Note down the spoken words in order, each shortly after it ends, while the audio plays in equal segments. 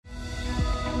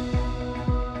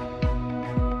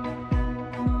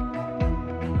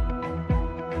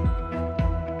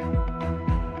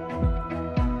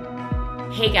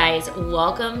Hey guys,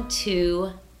 welcome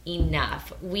to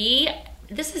Enough.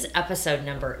 This is episode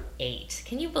number 8.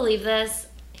 Can you believe this?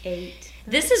 8.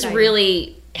 This is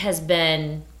really has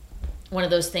been one of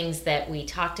those things that we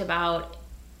talked about,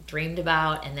 dreamed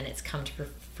about, and then it's come to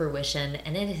fruition,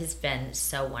 and it has been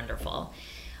so wonderful.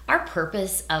 Our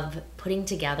purpose of putting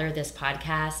together this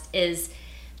podcast is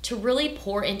to really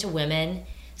pour into women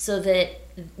so that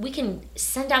we can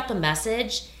send out the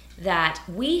message that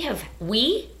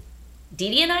Dee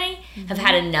Dee and I, have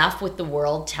had enough with the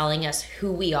world telling us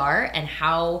who we are and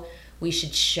how we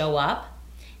should show up,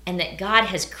 and that God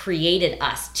has created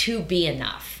us to be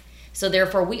enough. So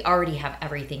therefore, we already have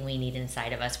everything we need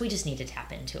inside of us. We just need to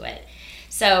tap into it.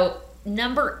 So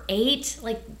number 8,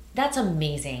 that's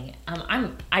amazing.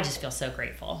 I just feel so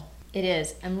grateful. It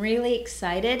is. I'm really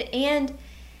excited, and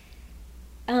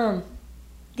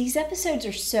these episodes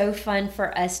are so fun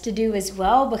for us to do as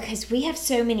well because we have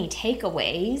so many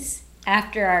takeaways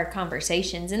after our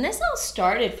conversations. And this all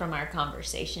started from our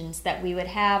conversations that we would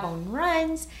have on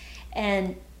runs,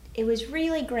 and it was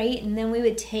really great. And then we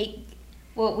would take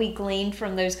what we gleaned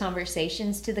from those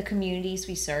conversations to the communities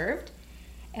we served.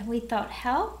 And we thought,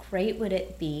 how great would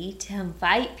it be to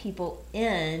invite people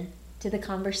in to the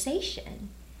conversation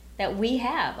that we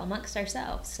have amongst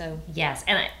ourselves. So yes,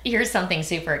 and here's something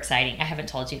super exciting. I haven't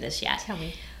told you this yet. Tell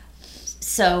me.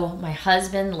 So my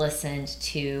husband listened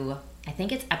to, I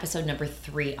think it's episode number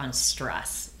 3 on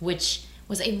stress, which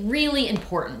was a really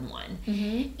important one.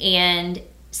 Mm-hmm. And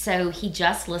so he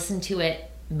just listened to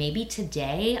it maybe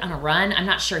today on a run. I'm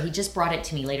not sure. He just brought it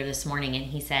to me later this morning, and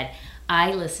he said,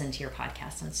 I listened to your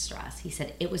podcast on stress. He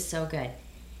said, it was so good.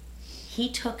 He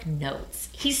took notes.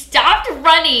 He stopped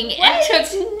running and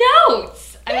took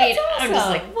notes. Awesome. I'm just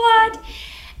like, what?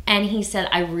 And he said,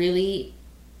 I really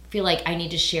feel like I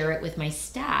need to share it with my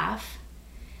staff.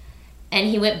 And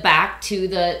he went back to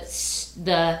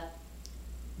the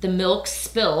milk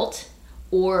spilt,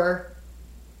 or,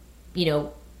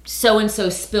 so-and-so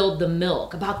spilled the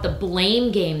milk, about the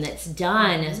blame game that's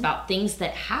done. It's about things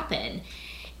that happen.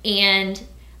 And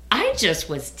I just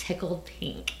was tickled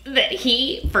pink that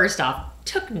he, first off,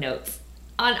 took notes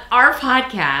on our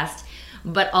podcast,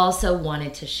 but also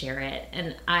wanted to share it.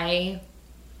 And I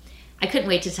couldn't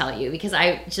wait to tell you because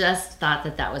I just thought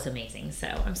that was amazing. So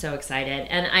I'm so excited.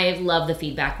 And I love the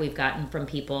feedback we've gotten from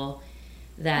people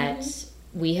that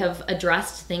we have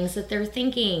addressed things that they're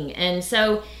thinking. And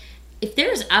so if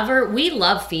there's ever, we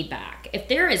love feedback. If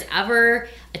there is ever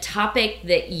a topic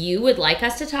that you would like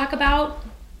us to talk about,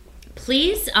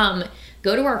 please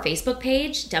go to our Facebook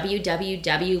page,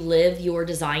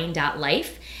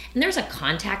 www.liveyourdesign.life, and there's a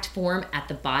contact form at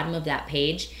the bottom of that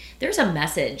page. There's a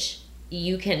message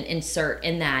you can insert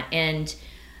in that, and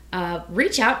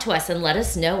reach out to us and let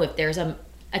us know if there's a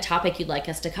topic you'd like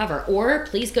us to cover. Or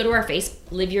please go to our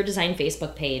Live Your Design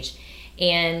Facebook page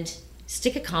and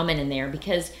stick a comment in there,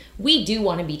 because we do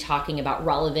want to be talking about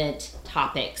relevant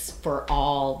topics for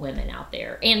all women out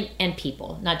there, and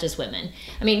people, not just women.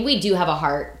 I mean, we do have a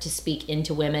heart to speak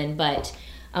into women, but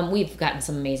we've gotten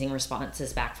some amazing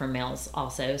responses back from males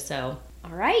also. So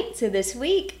all right, so this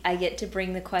week I get to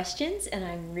bring the questions, and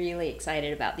I'm really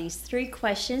excited about these 3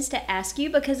 questions to ask you,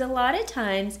 because a lot of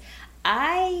times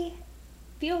I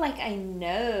feel like I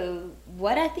know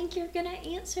what I think you're going to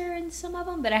answer in some of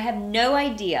them, but I have no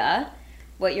idea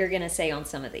what you're going to say on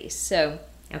some of these. So,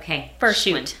 okay, first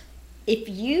one. If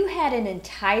you had an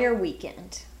entire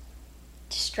weekend,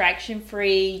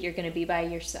 distraction-free, you're going to be by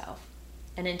yourself,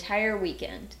 an entire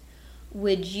weekend,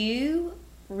 would you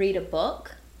read a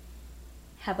book,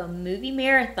 have a movie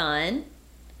marathon,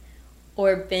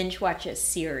 or binge watch a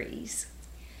series?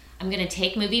 I'm going to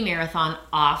take movie marathon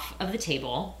off of the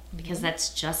table, because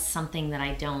that's just something that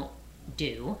I don't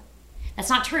do. That's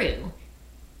not true.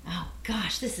 Oh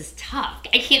gosh, this is tough.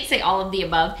 I can't say all of the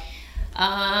above.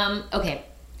 Okay.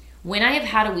 When I have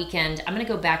had a weekend, I'm going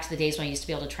to go back to the days when I used to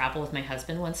be able to travel with my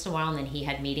husband once in a while, and then he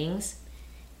had meetings,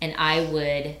 and I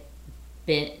would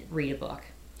read a book.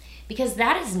 Because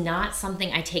that is not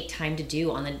something I take time to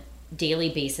do on a daily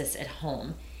basis at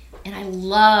home. And I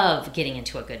love getting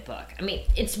into a good book. I mean,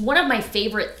 it's one of my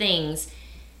favorite things.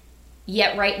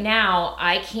 Yet right now,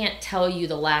 I can't tell you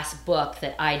the last book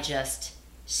that I just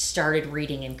started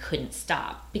reading and couldn't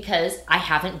stop, because I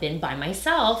haven't been by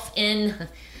myself in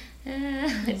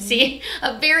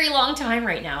a very long time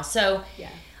right now. So yeah.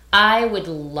 I would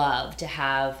love to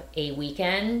have a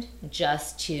weekend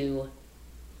just to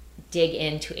dig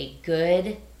into a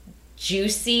good,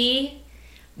 juicy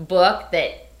book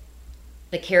that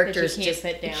the characters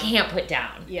can't put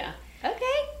down. Yeah.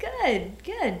 Okay,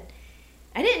 good.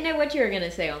 I didn't know what you were going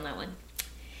to say on that one.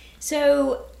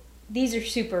 So these are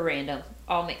super random.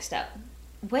 all mixed up.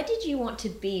 What did you want to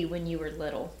be when you were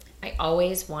little? I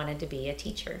always wanted to be a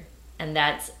teacher. And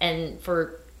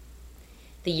for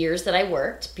the years that I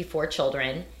worked before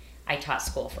children, I taught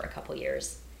school for a couple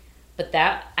years. But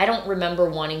I don't remember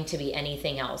wanting to be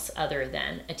anything else other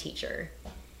than a teacher.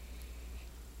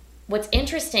 What's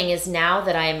interesting is now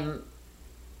that I'm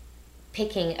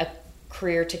picking a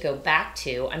career to go back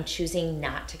to, I'm choosing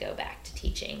not to go back to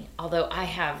teaching. Although I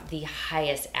have the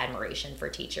highest admiration for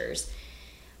teachers,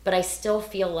 but I still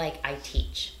feel like I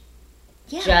teach.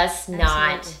 Yeah, just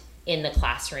not absolutely. in the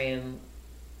classroom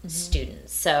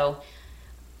students. So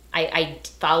I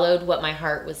followed what my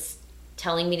heart was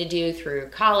telling me to do through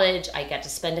college. I got to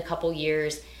spend a couple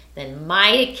years. Then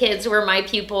my kids were my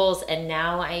pupils, and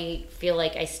now I feel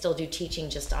like I still do teaching,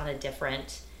 just on a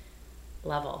different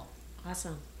level.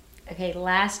 Awesome. Okay,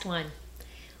 last one.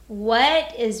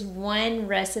 What is one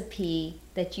recipe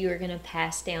that you are going to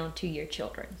pass down to your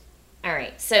children? All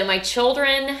right, so my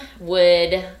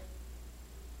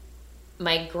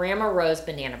Grandma Rose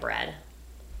banana bread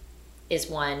is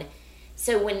one.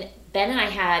 So when Ben and I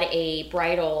had a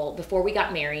bridal, before we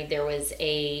got married, there was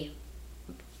a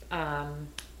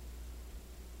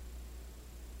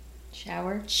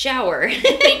shower.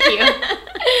 Thank you.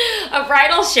 A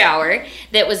bridal shower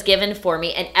that was given for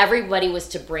me, and everybody was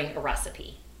to bring a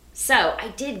recipe. So I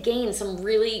did gain some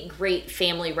really great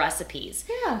family recipes.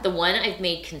 Yeah. The one I've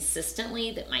made consistently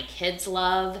that my kids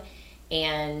love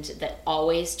and that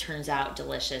always turns out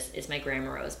delicious is my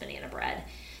Grandma Rose banana bread.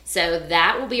 So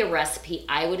that will be a recipe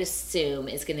I would assume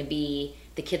is going to be,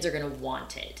 the kids are going to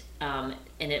want it. And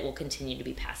it will continue to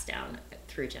be passed down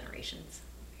through generations.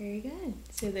 Very good.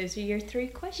 So those are your 3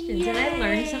 questions, and I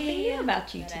learned something new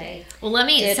about you today. Well,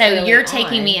 Did so early you're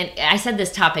taking on. me, and I said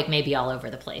this topic may be all over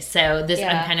the place. So this,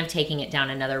 Yeah. I'm kind of taking it down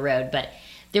another road, but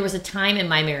there was a time in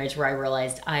my marriage where I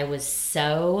realized I was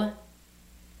so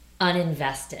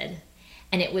uninvested.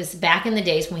 And it was back in the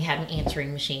days when we had an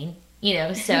answering machine,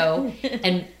 so,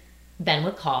 and Ben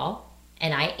would call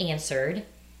and I answered,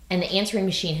 and the answering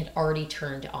machine had already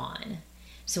turned on.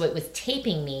 So it was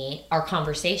taping me our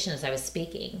conversation as I was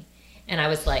speaking. And I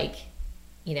was like,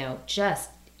 just,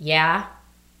 yeah,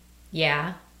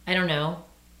 I don't know,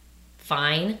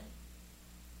 fine,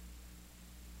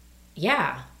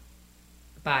 yeah,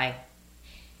 bye.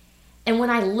 And when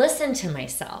I listened to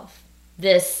myself,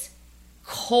 this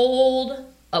cold,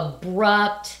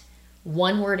 abrupt,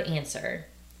 one-word answer,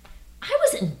 I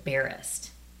was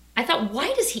embarrassed. I thought,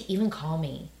 why does he even call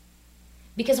me?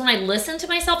 Because when I listened to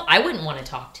myself, I wouldn't want to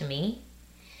talk to me.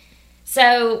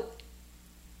 So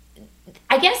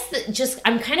I guess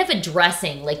I'm kind of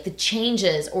addressing like the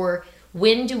changes, or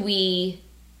how do we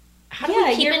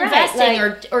keep you're investing,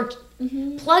 right. or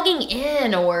plugging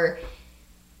in,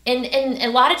 and a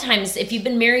lot of times, if you've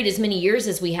been married as many years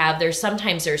as we have, there's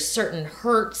certain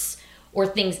hurts or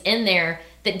things in there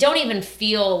that don't even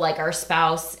feel like our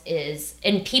spouse is,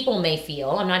 and people may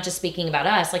feel, I'm not just speaking about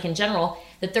us, like in general,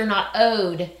 that they're not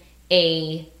owed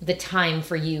the time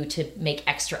for you to make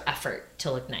extra effort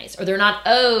to look nice, or they're not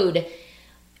owed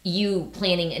you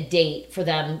planning a date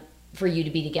for you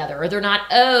to be together, or they're not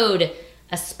owed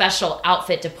a special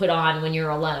outfit to put on when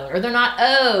you're alone, or they're not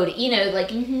owed,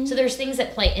 so there's things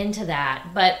that play into that.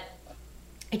 But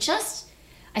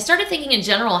I started thinking in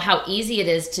general how easy it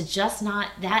is to just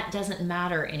that doesn't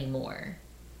matter anymore.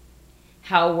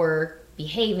 How we're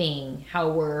behaving,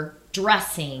 how we're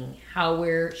dressing, how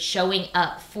we're showing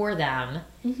up for them.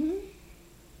 Mm-hmm.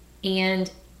 And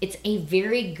it's a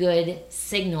very good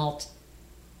signal.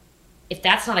 If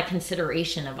that's not a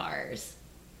consideration of ours,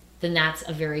 then that's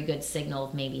a very good signal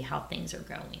of maybe how things are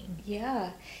going.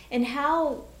 Yeah. And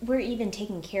how we're even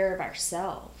taking care of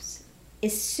ourselves.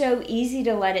 It's so easy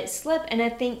to let it slip. And I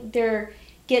think there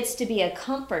gets to be a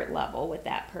comfort level with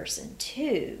that person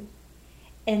too.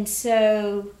 And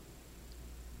so,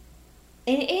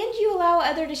 and you allow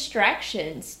other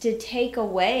distractions to take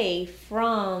away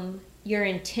from your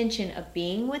intention of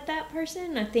being with that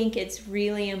person. I think it's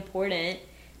really important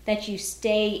that you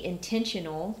stay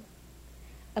intentional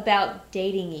about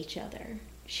dating each other,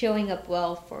 showing up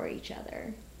well for each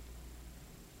other.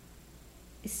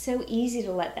 It's so easy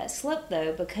to let that slip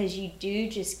though, because you do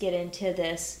just get into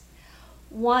this,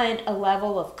 a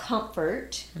level of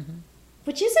comfort, mm-hmm.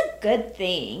 which is a good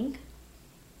thing.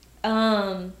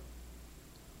 And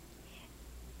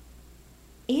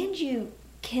you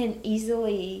can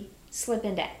easily slip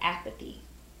into apathy.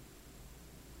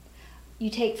 You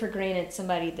take for granted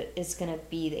somebody that is going to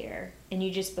be there, and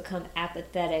you just become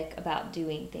apathetic about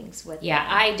doing things with them. Yeah,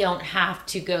 I don't have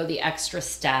to go the extra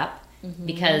step mm-hmm.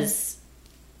 because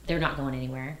they're not going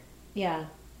anywhere. Yeah.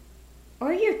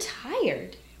 Or you're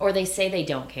tired. Or they say they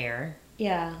don't care.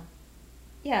 Yeah.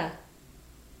 Yeah.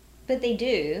 But they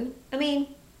do. I mean,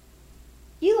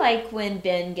 you like when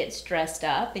Ben gets dressed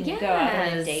up and you go out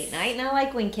on a Yes. date night, and I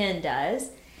like when Ken does.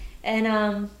 And,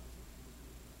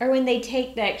 or when they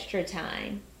take the extra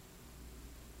time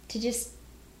to just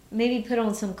maybe put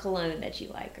on some cologne that you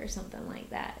like or something like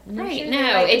that. And I'm Right. sure they No,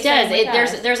 like the it same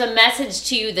does. with us. There's a message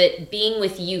to you that being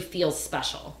with you feels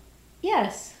special.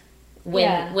 Yes. When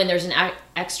Yeah. when there's an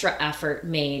extra effort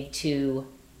made to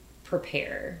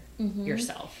prepare Mm-hmm.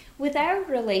 yourself. With our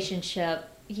relationship,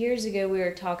 years ago we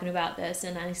were talking about this,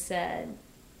 and I said,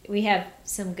 we have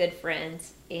some good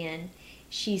friends, and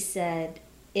she said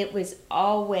it was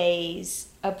always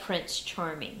a Prince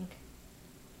Charming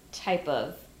type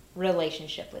of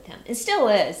relationship with him. It still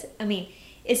is. I mean,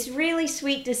 it's really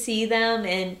sweet to see them,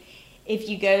 and if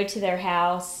you go to their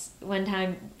house, one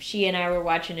time she and I were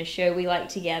watching a show we liked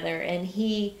together, and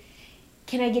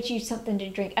can I get you something to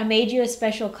drink? I made you a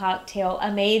special cocktail.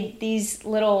 I made these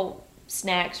little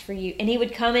snacks for you. And he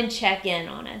would come and check in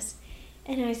on us.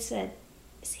 And I said,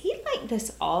 is he like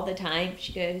this all the time?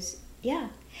 She goes, yeah.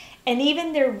 And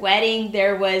even their wedding,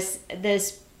 there was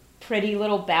this pretty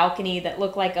little balcony that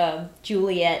looked like a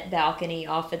Juliet balcony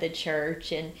off of the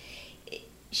church. And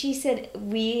she said,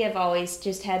 we have always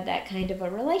just had that kind of a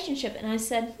relationship. And I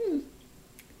said,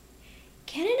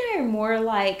 Ken and I are more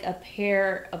like a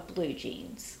pair of blue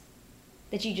jeans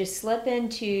that you just slip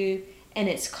into and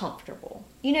it's comfortable.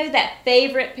 You know, that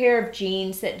favorite pair of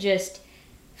jeans that just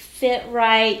fit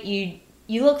right. You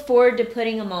look forward to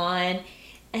putting them on.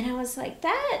 And I was like,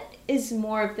 that is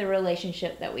more of the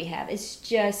relationship that we have. It's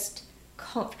just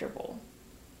comfortable.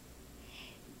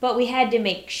 But we had to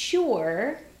make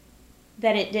sure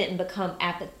that it didn't become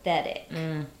apathetic.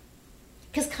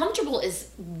 Because comfortable is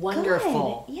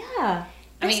wonderful. Good. Yeah.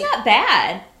 That's mean- not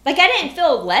bad. Like, I didn't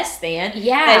feel less than.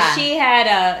 Yeah. That she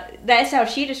had that's how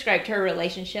she described her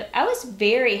relationship. I was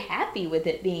very happy with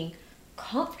it being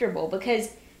comfortable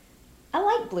because I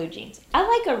like blue jeans. I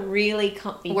like a really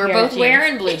comfy We're pair of both jeans.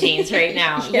 wearing blue jeans right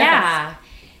now. Yes. Yeah.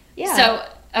 Yeah.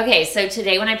 So, okay, so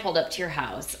today when I pulled up to your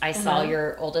house, I saw Uh-huh.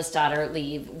 your oldest daughter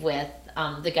leave with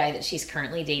the guy that she's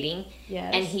currently dating.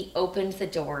 Yes. And he opened the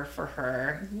door for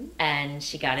her, and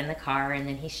she got in the car, and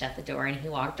then he shut the door and he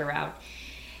walked around.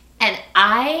 And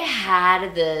I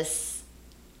had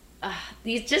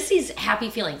these happy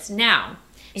feelings. Now,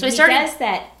 And so I he started. does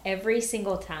that every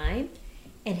single time,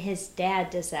 and his dad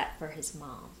does that for his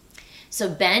mom. So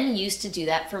Ben used to do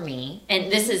that for me,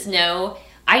 and this is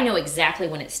I know exactly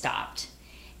when it stopped.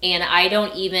 And I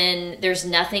don't even, there's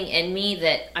nothing in me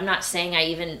that, I'm not saying I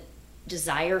even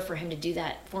desire for him to do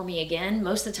that for me again.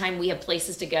 Most of the time we have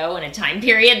places to go in a time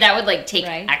period that would like take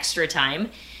Right. extra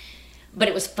time. But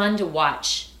it was fun to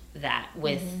watch that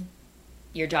with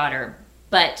your daughter.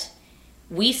 But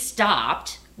we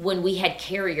stopped when we had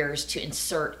carriers to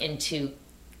insert into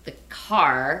the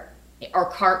car,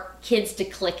 or kids to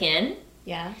click in.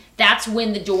 Yeah. That's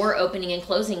when the door opening and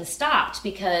closing stopped,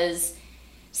 because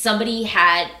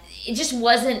it just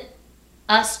wasn't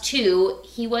us two.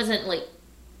 He wasn't like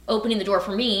opening the door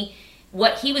for me.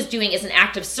 What he was doing as an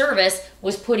act of service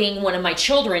was putting one of my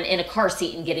children in a car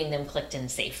seat and getting them clicked in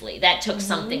safely. That took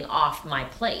something off my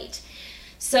plate.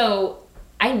 So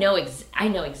I know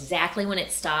exactly when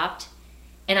it stopped,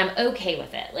 and I'm okay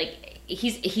with it. Like,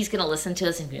 he's going to listen to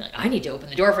us and be like, I need to open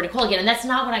the door for Nicole again. And that's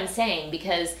not what I'm saying,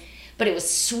 but it was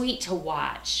sweet to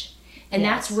watch. And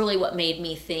Yes. that's really what made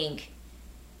me think,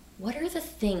 what are the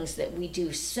things that we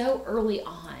do so early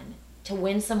on to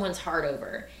win someone's heart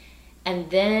over?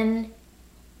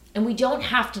 And we don't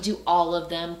have to do all of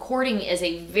them. Courting is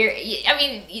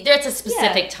there's a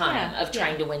specific time of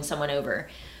trying to win someone over.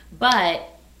 But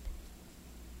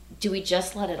do we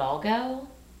just let it all go?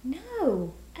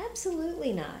 No,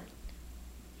 absolutely not.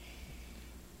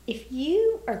 If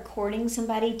you are courting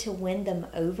somebody to win them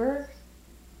over,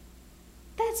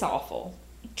 that's awful.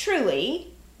 Truly.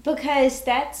 Because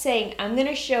that's saying, I'm going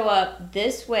to show up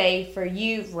this way for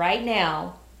you right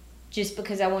now just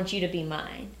because I want you to be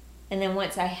mine. And then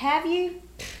once I have you,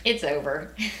 It's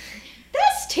over.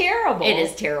 that's terrible. It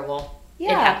is terrible.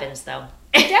 Yeah. It happens, though.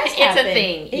 It does happen. It's a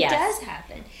thing. It yes. does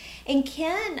happen. And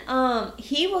Ken,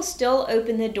 he will still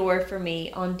open the door for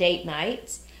me on date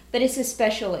nights, but it's a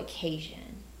special occasion.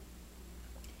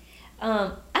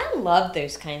 I love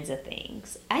those kinds of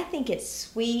things. I think it's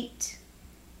sweet.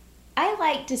 I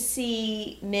like to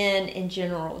see men in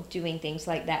general doing things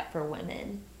like that for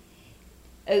women.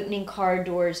 Opening car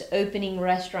doors, opening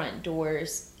restaurant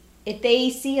doors. If they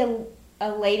see a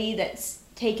lady that's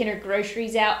taking her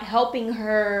groceries out, helping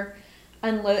her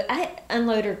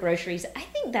unload her groceries, I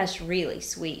think that's really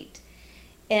sweet.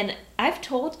 And I've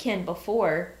told Ken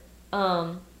before,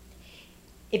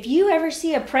 if you ever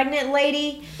see a pregnant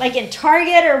lady, like in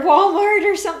Target or Walmart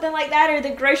or something like that, or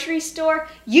the grocery store,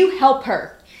 you help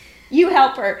her. You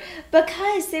help her.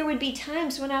 Because there would be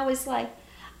times when I was like,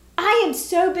 I am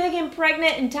so big and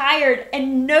pregnant and tired,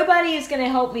 and nobody is going to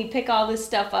help me pick all this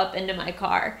stuff up into my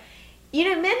car. You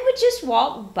know, men would just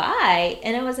walk by,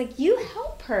 and I was like, you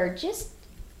help her. Just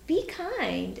be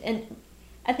kind. And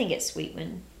I think it's sweet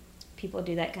when people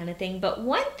do that kind of thing. But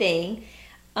one thing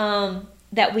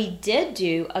that we did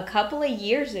do a couple of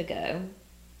years ago,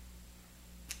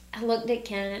 I looked at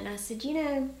Ken and I said, you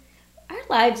know, our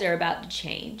lives are about to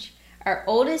change. Our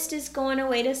oldest is going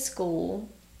away to school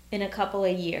in a couple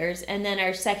of years, and then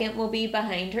our second will be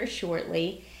behind her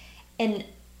shortly. And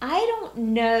I don't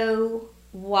know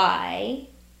why,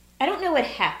 I don't know what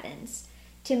happens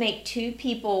to make two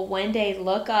people one day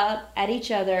look up at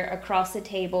each other across the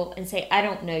table and say, I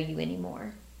don't know you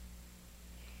anymore.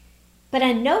 But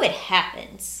I know it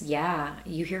happens. Yeah,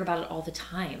 you hear about it all the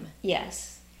time.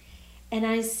 Yes. And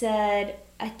I said,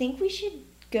 I think we should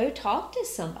go talk to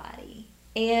somebody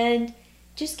and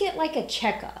just get like a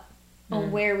checkup on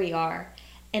where we are.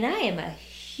 And I am a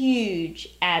huge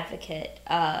advocate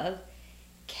of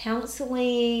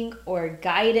counseling or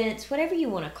guidance, whatever you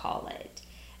want to call it.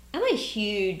 I'm a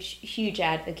huge, huge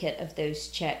advocate of those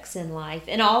checks in life,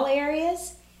 in all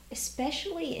areas,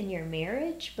 especially in your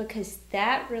marriage, because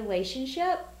that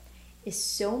relationship is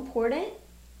so important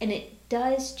and it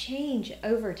does change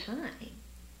over time.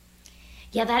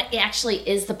 Yeah, that actually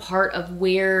is the part of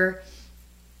where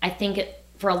I think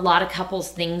for a lot of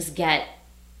couples things get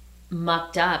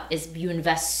mucked up, is you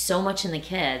invest so much in the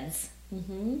kids.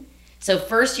 Mm-hmm. So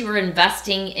first you were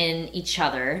investing in each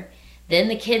other. Then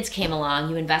the kids came along.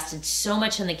 You invested so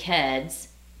much in the kids.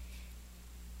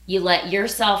 You let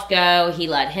yourself go. He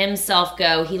let himself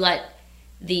go. He let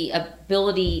the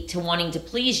ability to wanting to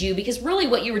please you, because really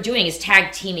what you were doing is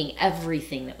tag teaming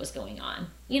everything that was going on.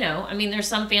 You know, I mean, there's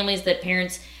some families that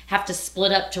parents have to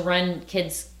split up to run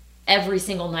kids every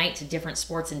single night to different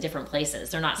sports in different places.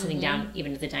 They're not sitting down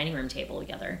even at the dining room table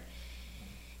together.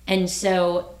 And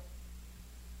so,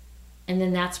 and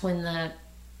then that's when the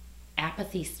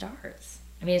apathy starts.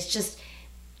 I mean, it's just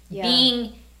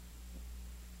being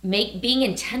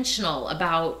intentional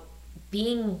about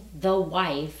being the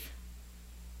wife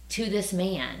to this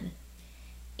man.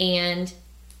 And,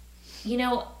 you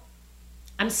know,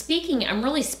 I'm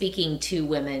really speaking to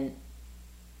women.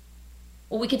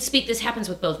 Well, we could speak, this happens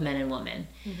with both men and women.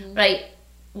 Mm-hmm. But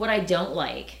what I don't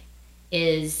like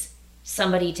is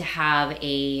somebody to have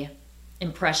a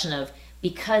impression of,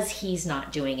 because he's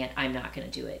not doing it, I'm not going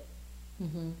to do it.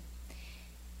 Mm-hmm.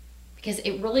 Because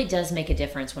it really does make a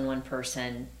difference when one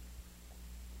person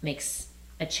makes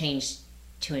a change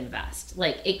to invest.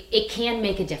 Like, it can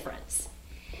make a difference.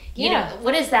 You know,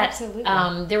 what is that?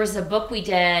 Absolutely. There was a book we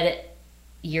did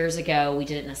years ago. We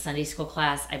did it in a Sunday school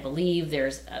class. I believe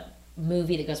there's a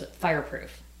movie that goes with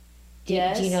Fireproof. Do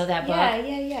you know that book?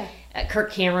 Yeah.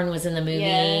 Kirk Cameron was in the movie.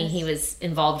 Yes. He was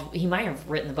involved. He might have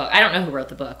written the book. I don't know who wrote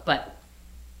the book, but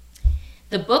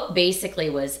the book basically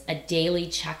was a daily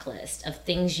checklist of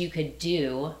things you could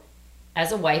do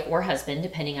as a wife or husband,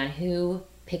 depending on who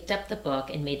picked up the book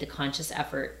and made the conscious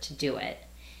effort to do it.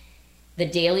 The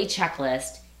daily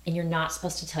checklist, and you're not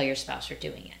supposed to tell your spouse you're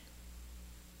doing it.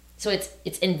 So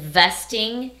it's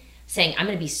investing, saying, I'm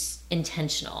going to be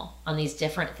intentional on these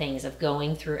different things of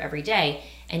going through every day,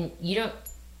 and you're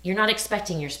not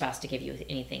expecting your spouse to give you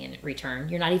anything in return.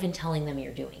 You're not even telling them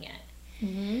you're doing it.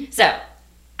 Mm-hmm. So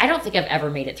I don't think I've ever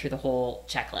made it through the whole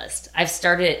checklist. I've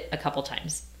started it a couple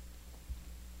times.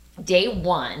 Day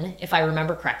one, if I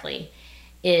remember correctly,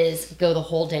 is go the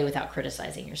whole day without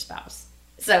criticizing your spouse.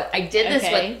 So I did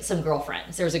this with some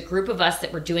girlfriends. There was a group of us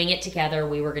that were doing it together.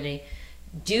 We were going to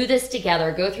do this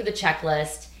together, go through the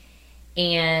checklist,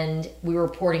 and we were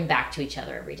reporting back to each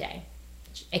other every day.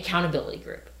 Accountability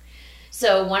group.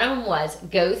 So one of them was,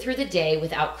 go through the day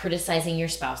without criticizing your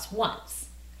spouse once.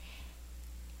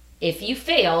 If you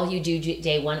fail, you do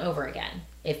day one over again.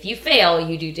 If you fail,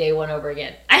 you do day one over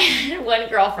again. I had one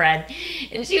girlfriend,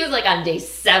 and she was like on day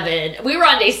 7. We were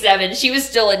on day 7. She was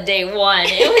still in day 1.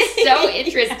 It was so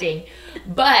interesting.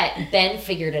 But Ben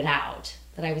figured it out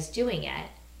that I was doing it,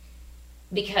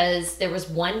 because there was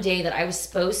one day that I was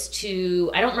supposed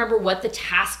to, I don't remember what the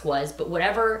task was, but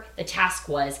whatever the task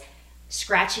was,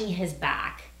 scratching his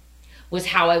back was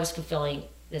how I was fulfilling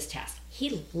this task.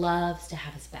 He loves to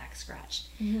have his back scratched.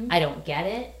 Mm-hmm. I don't get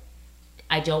it.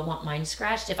 I don't want mine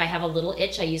scratched. If I have a little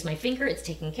itch, I use my finger. It's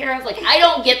taken care of. Like, I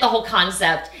don't get the whole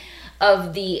concept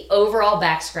of the overall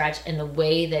back scratch and the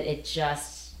way that it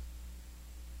just,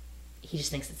 he just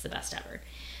thinks it's the best ever.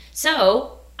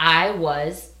 So I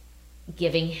was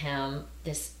giving him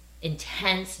this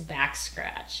intense back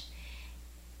scratch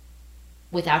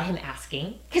without him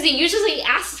asking, because he usually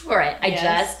asks for it. I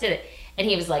just did it. And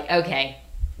he was like, okay,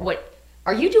 what,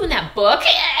 are you doing that book?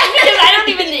 Because I don't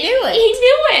even knew it. He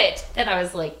knew it. And I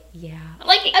was like, yeah.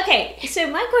 Like, okay,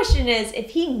 so my question is,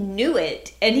 if he knew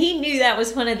it and he knew that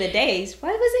was one of the days, why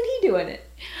wasn't he doing it?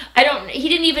 he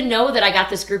didn't even know that I got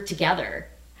this group together.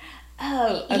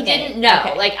 Oh, okay. He didn't know.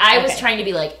 Okay. Like, I was trying to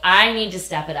be like, I need to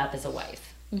step it up as a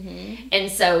wife. Mm-hmm.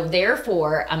 And so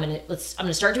therefore, I'm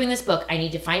gonna start doing this book. I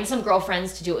need to find some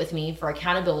girlfriends to do it with me for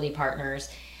accountability partners.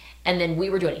 And then we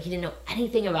were doing it. He didn't know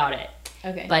anything about it.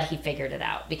 Okay. But he figured it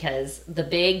out, because the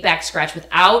big back scratch,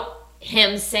 without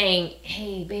him saying,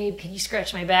 hey babe, can you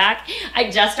scratch my back?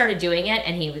 I just started doing it,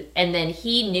 and then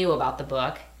he knew about the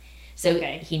book. So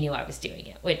he knew I was doing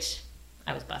it, which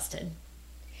I was busted.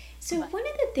 So one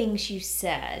of the things you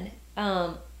said,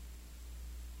 and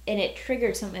it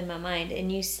triggered something in my mind,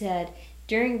 and you said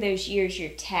during those years you're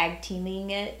tag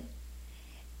teaming it,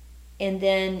 and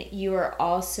then you are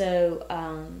also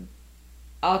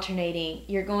alternating.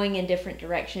 You're going in different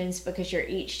directions because you're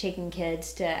each taking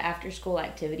kids to after school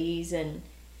activities and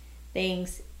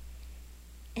things.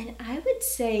 And I would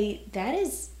say that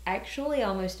is actually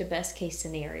almost a best case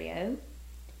scenario,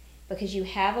 because you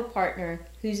have a partner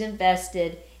who's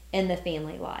invested in the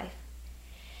family life.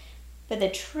 But the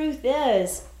truth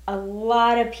is, a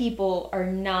lot of people are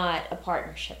not a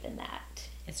partnership in that.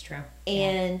 It's true.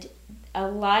 And a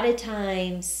lot of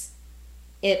times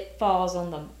it falls on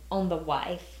the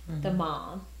wife, the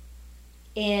mom.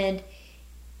 And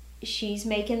she's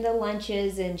making the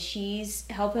lunches and she's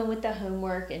helping with the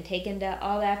homework and taking to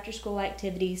all the after school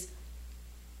activities.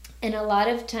 And a lot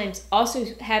of times also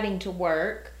having to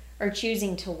work or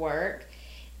choosing to work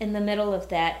in the middle of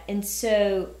that. And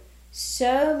so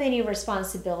many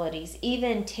responsibilities,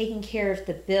 even taking care of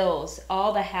the bills,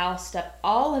 all the house stuff,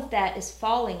 all of that is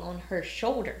falling on her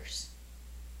shoulders.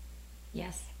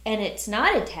 Yes. And it's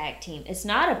not a tag team. It's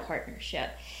not a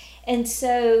partnership. And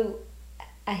so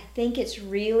I think it's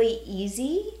really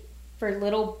easy for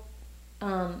little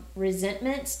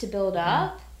resentments to build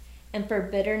up and for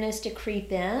bitterness to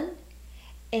creep in.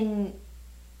 And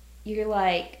you're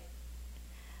like,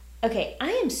 okay, I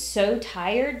am so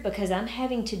tired because I'm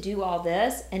having to do all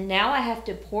this, and now I have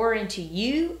to pour into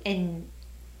you, and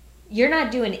you're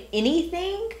not doing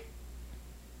anything.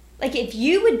 Like, if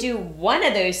you would do one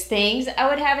of those things, I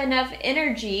would have enough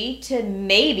energy to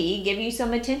maybe give you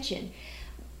some attention.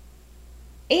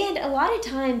 And a lot of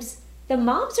times, the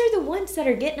moms are the ones that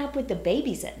are getting up with the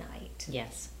babies at night.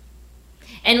 Yes.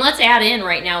 And let's add in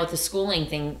right now with the schooling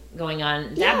thing going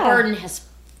on, that burden has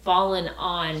fallen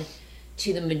on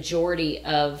to the majority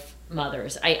of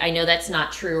mothers. I know that's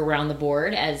not true around the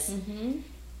board as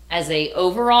a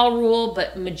overall rule,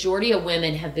 but majority of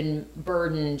women have been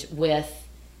burdened with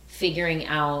figuring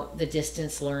out the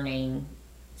distance learning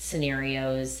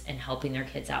scenarios and helping their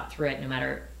kids out through it, no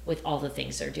matter with all the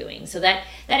things they're doing. So that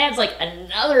adds like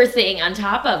another thing on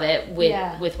top of it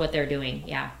with what they're doing.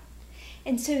 Yeah.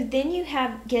 And so then you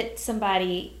have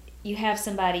somebody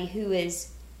who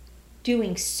is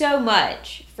doing so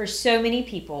much for so many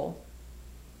people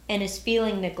and is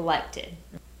feeling neglected.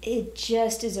 It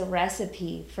just is a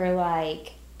recipe for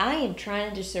like, I am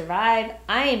trying to survive.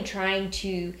 I am trying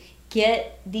to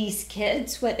get these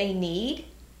kids what they need.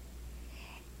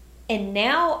 And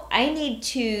now I need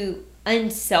to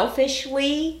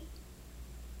unselfishly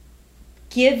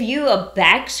give you a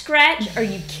back scratch? Are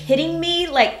you kidding me?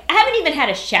 Like, I haven't even had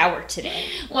a shower today.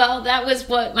 Well, that was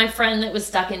what my friend that was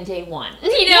stuck in day one.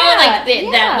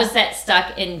 That was that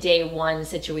stuck in day one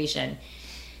situation.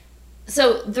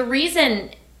 So the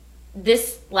reason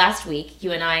this last week,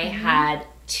 you and I had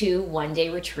 2 one-day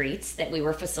retreats that we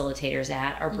were facilitators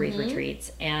at, our Breathe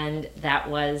retreats, and that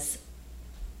was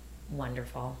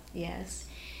wonderful. Yes.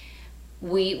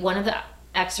 One of the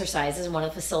exercises, one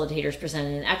of the facilitators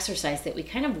presented an exercise that we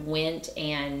kind of went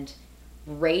and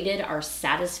rated our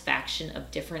satisfaction of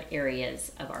different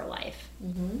areas of our life.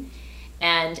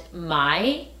 And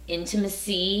my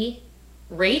intimacy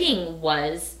rating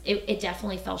was, it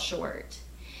definitely fell short.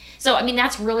 So, I mean,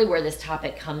 that's really where this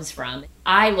topic comes from.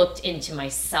 I looked into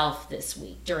myself this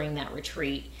week during that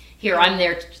retreat. Here, I'm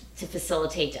there to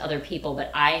facilitate to other people, but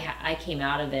I came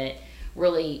out of it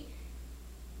really,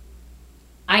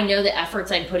 I know the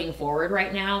efforts I'm putting forward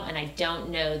right now, and I don't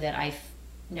know that I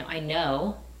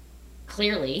know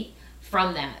clearly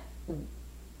from that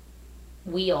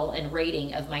wheel and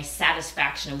rating of my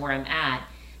satisfaction and where I'm at,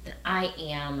 that I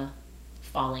am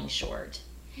falling short.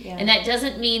 Yeah. And that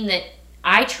doesn't mean that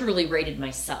I truly rated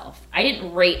myself. I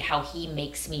didn't rate how he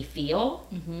makes me feel.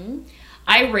 Mm-hmm.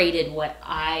 I rated what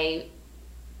I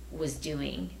was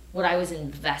doing, what I was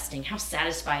investing. How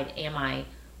satisfied am I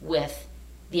with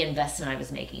the investment I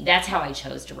was making? That's how I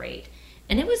chose to rate.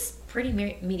 And it was pretty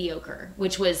mediocre,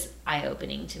 which was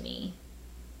eye-opening to me.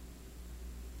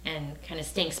 And kind of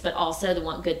stinks. But also the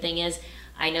one good thing is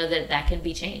I know that can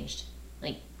be changed.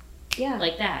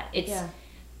 Like that. It's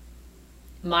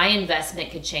my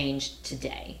investment could change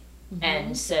today. Mm-hmm.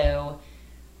 And so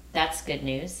that's good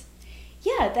news.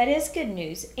 Yeah, that is good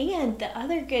news. And the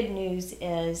other good news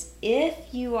is if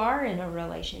you are in a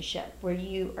relationship where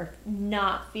you are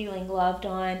not feeling loved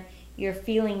on, you're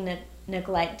feeling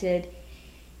neglected,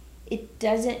 it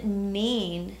doesn't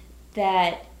mean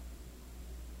that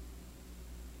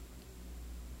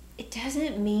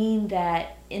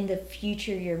in the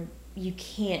future you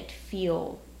can't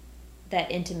feel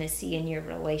that intimacy in your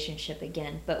relationship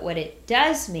again. But what it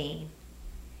does mean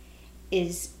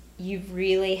is you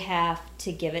really have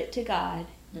to give it to God,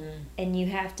 and you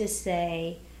have to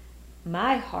say,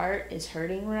 my heart is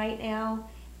hurting right now,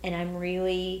 and I'm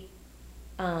really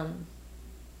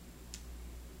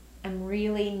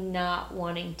not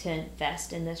wanting to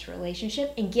invest in this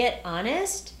relationship, and get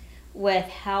honest with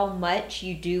how much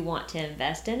you do want to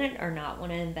invest in it or not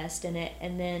want to invest in it,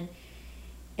 and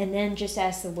then just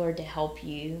ask the Lord to help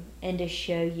you and to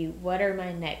show you, what are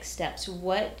my next steps?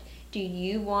 What do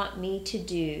you want me to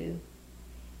do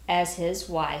as his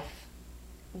wife?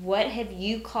 What have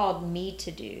you called me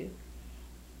to do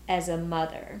as a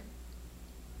mother?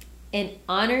 And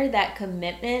honor that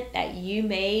commitment that you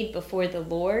made before the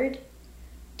Lord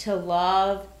to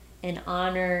love and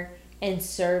honor and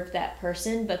serve that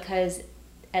person, because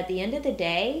at the end of the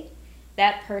day,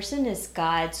 that person is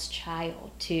God's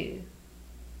child too.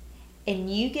 And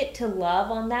you get to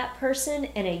love on that person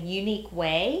in a unique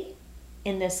way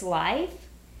in this life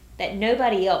that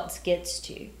nobody else gets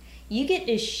to. You get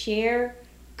to share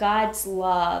God's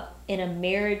love in a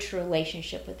marriage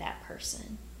relationship with that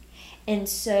person. And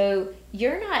so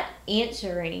you're not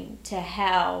answering to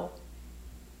how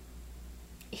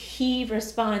he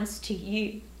responds to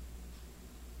you.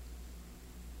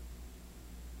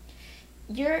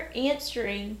 You're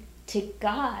answering to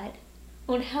God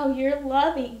on how you're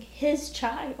loving his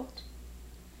child.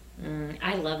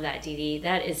 I love that, Dee Dee.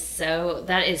 That is so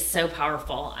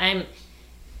powerful.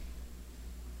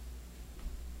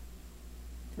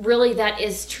 Really, that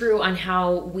is true on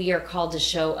how we are called to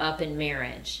show up in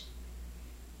marriage.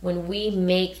 When we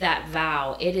make that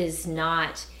vow, it is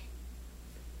not,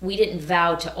 we didn't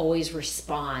vow to always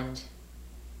respond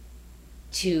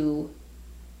to,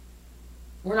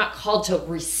 we're not called to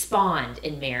respond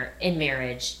in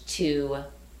marriage to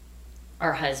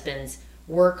our husbands.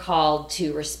 We're called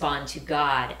to respond to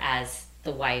God as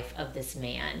the wife of this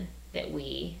man that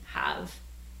we have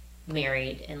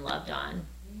married and loved on.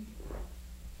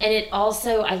 And it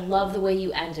also, I love the way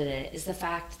you ended it, is the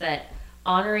fact that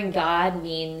honoring God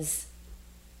means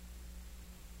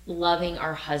loving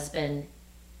our husband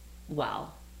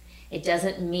well. It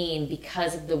doesn't mean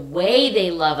because of the way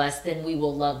they love us, then we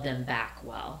will love them back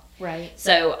well. Right.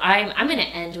 So I'm going to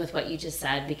end with what you just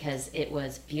said, because it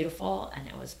was beautiful and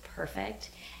it was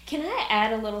perfect. Can I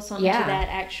add a little something to that,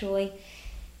 actually?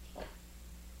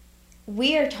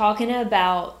 We are talking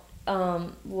about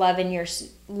loving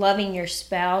your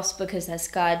spouse because that's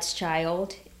God's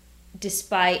child,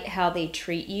 despite how they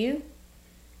treat you.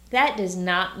 That does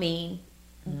not mean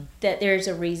that there's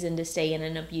a reason to stay in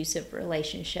an abusive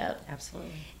relationship.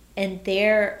 Absolutely. And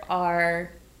there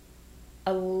are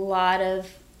a lot of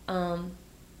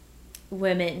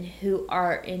women who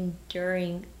are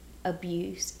enduring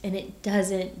abuse, and it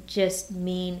doesn't just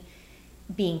mean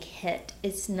being hit.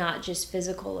 It's not just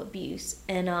physical abuse.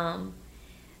 And I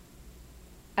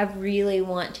really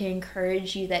want to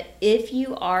encourage you that if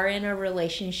you are in a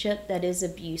relationship that is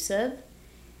abusive,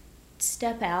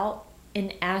 step out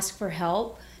and ask for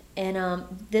help. And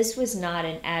this was not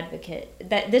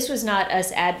this was not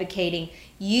us advocating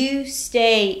you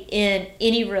stay in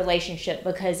any relationship,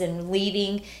 because in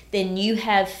leaving, then you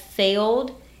have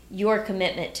failed your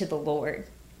commitment to the Lord.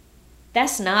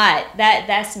 That's not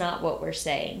what we're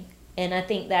saying. And I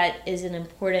think that is an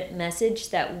important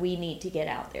message that we need to get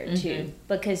out there too,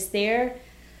 because there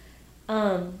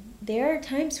are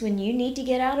times when you need to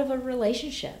get out of a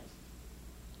relationship.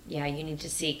 Yeah, you need to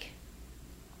seek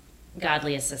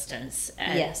godly assistance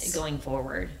going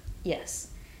forward. Yes.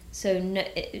 So, no,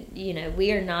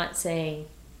 we are not saying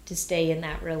to stay in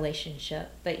that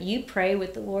relationship, but you pray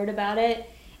with the Lord about it,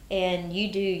 and you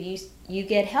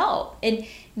get help. And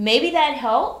maybe that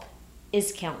help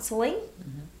is counseling.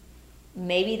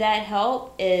 maybe that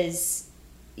help is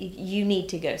you need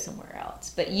to go somewhere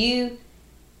else. But you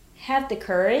have the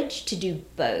courage to do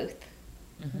both,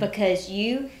 because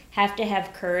you have to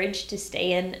have courage to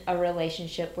stay in a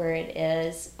relationship where it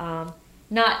is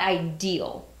not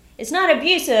ideal. It's not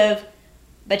abusive,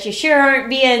 but you sure aren't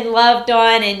being loved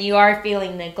on and you are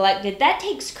feeling neglected. That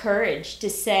takes courage to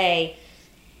say,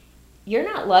 you're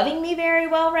not loving me very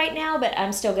well right now, but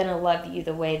I'm still going to love you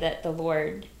the way that the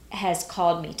Lord has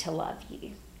called me to love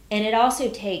you. And it also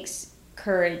takes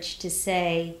courage to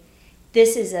say,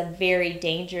 this is a very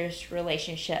dangerous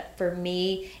relationship for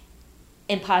me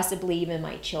and possibly even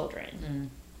my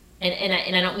children. And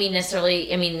I don't mean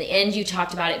necessarily, I mean, in the end you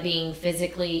talked about it being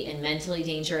physically and mentally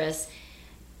dangerous.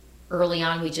 Early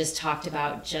on, we just talked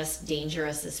about just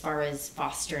dangerous as far as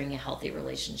fostering a healthy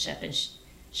relationship and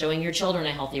showing your children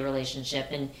a healthy relationship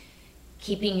and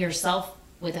keeping yourself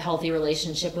with a healthy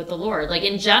relationship with the Lord. Like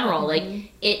in general,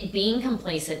 like it being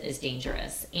complacent is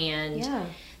dangerous. And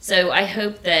so I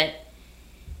hope that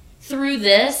through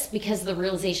this, because of the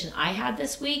realization I had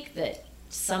this week, that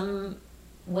some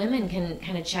women can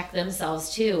kind of check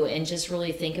themselves too and just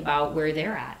really think about where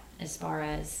they're at as far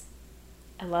as...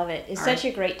 I love it. It's such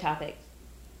a great topic.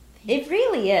 It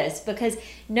really is, because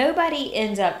nobody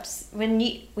ends up, when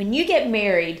you get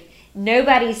married,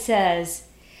 nobody says,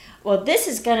 well, this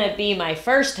is going to be my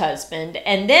first husband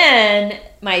and then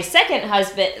my second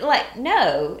husband. Like,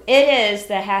 no, it is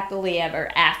the happily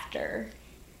ever after.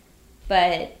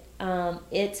 But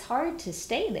it's hard to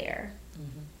stay there,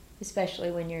 especially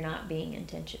when you're not being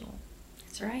intentional.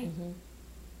 That's right.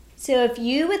 So if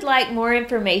you would like more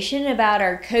information about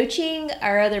our coaching,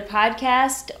 our other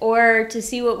podcast, or to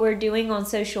see what we're doing on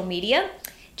social media,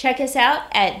 check us out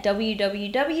at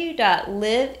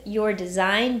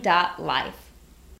www.liveyourdesign.life.